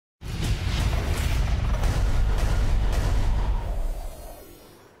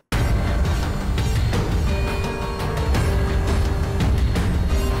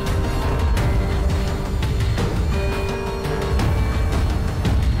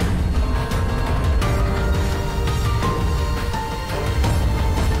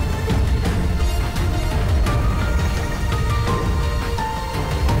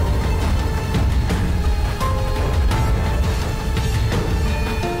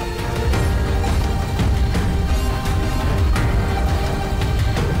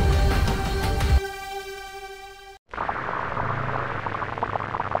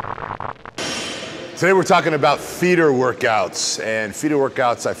Today we're talking about feeder workouts, and feeder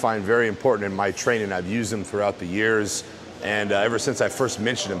workouts I find very important in my training. I've used them throughout the years, and ever since I first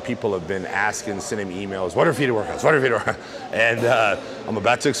mentioned them, people have been asking, sending me emails, what are feeder workouts, what are feeder workouts? And I'm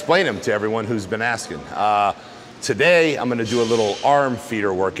about to explain them to everyone who's been asking. Today I'm gonna do a little arm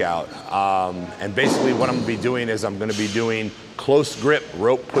feeder workout, and basically what I'm gonna be doing is I'm gonna be doing close grip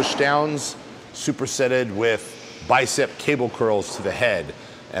rope push downs, supersetted with bicep cable curls to the head.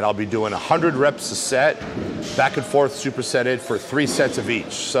 And I'll be doing 100 reps a set, back and forth supersetted for 3 sets of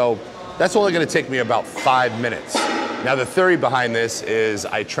each. So that's only gonna take me about 5 minutes. Now the theory behind this is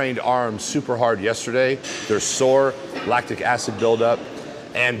I trained arms super hard yesterday. They're sore, lactic acid buildup,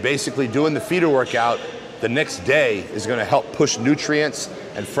 and basically doing the feeder workout the next day is gonna help push nutrients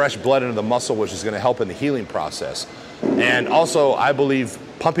and fresh blood into the muscle, which is gonna help in the healing process. And also I believe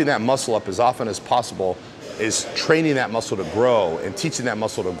pumping that muscle up as often as possible is training that muscle to grow and teaching that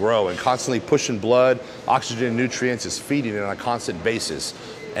muscle to grow, and constantly pushing blood, oxygen, and nutrients is feeding it on a constant basis.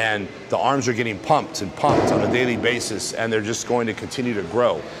 And the arms are getting pumped and pumped on a daily basis, and they're just going to continue to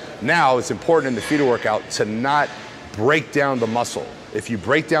grow. Now, it's important in the feeder workout to not break down the muscle. If you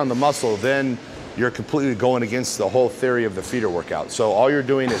break down the muscle, then you're completely going against the whole theory of the feeder workout. So all you're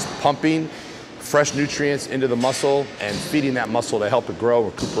doing is pumping fresh nutrients into the muscle and feeding that muscle to help it grow,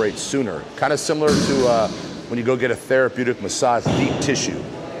 recuperate sooner. Kind of similar to when you go get a therapeutic massage, deep tissue,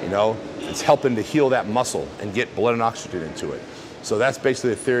 you know? It's helping to heal that muscle and get blood and oxygen into it. So that's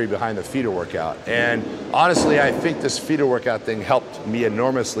basically the theory behind the feeder workout. And honestly, I think this feeder workout thing helped me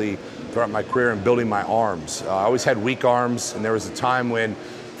enormously throughout my career in building my arms. I always had weak arms, and there was a time when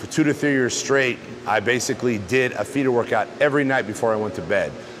for 2 to 3 years straight, I basically did a feeder workout every night before I went to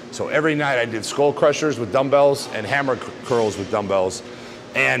bed. So every night I did skull crushers with dumbbells and hammer curls with dumbbells.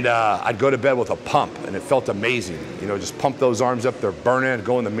 And I'd go to bed with a pump, and it felt amazing. You know, just pump those arms up, they're burning,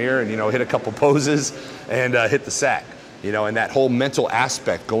 go in the mirror and, you know, hit a couple poses and hit the sack. You know, and that whole mental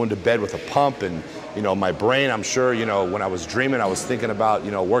aspect, going to bed with a pump, and, you know, my brain, I'm sure, you know, when I was dreaming, I was thinking about,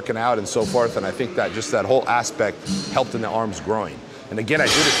 you know, working out and so forth. And I think that just that whole aspect helped in the arms growing. And again, I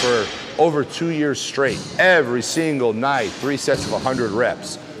did it for over 2 years straight, every single night, 3 sets of 100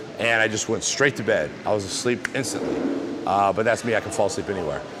 reps. And I just went straight to bed. I was asleep instantly. But that's me, I can fall asleep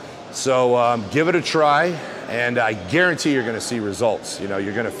anywhere. So give it a try, and I guarantee you're gonna see results. You know,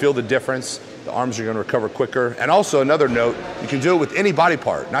 you're gonna feel the difference. The arms are gonna recover quicker. And also another note, you can do it with any body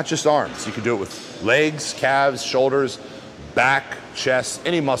part, not just arms. You can do it with legs, calves, shoulders, back, chest,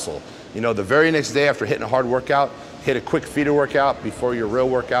 any muscle. You know, the very next day after hitting a hard workout, hit a quick feeder workout before your real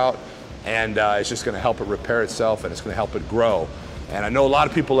workout, and it's just gonna help it repair itself, and it's gonna help it grow. And I know a lot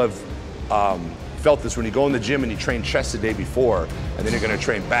of people have felt this when you go in the gym and you train chest the day before, and then you're gonna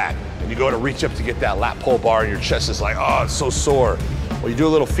train back, and you go to reach up to get that lat pull bar, and your chest is like, oh, it's so sore. Well, you do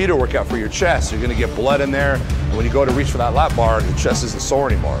a little feeder workout for your chest, you're gonna get blood in there, and when you go to reach for that lat bar, the chest isn't sore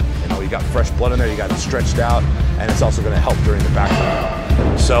anymore. You know, you got fresh blood in there, you got it stretched out, and it's also gonna help during the back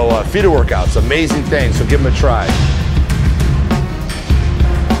workout. So feeder workouts, amazing thing, so give them a try.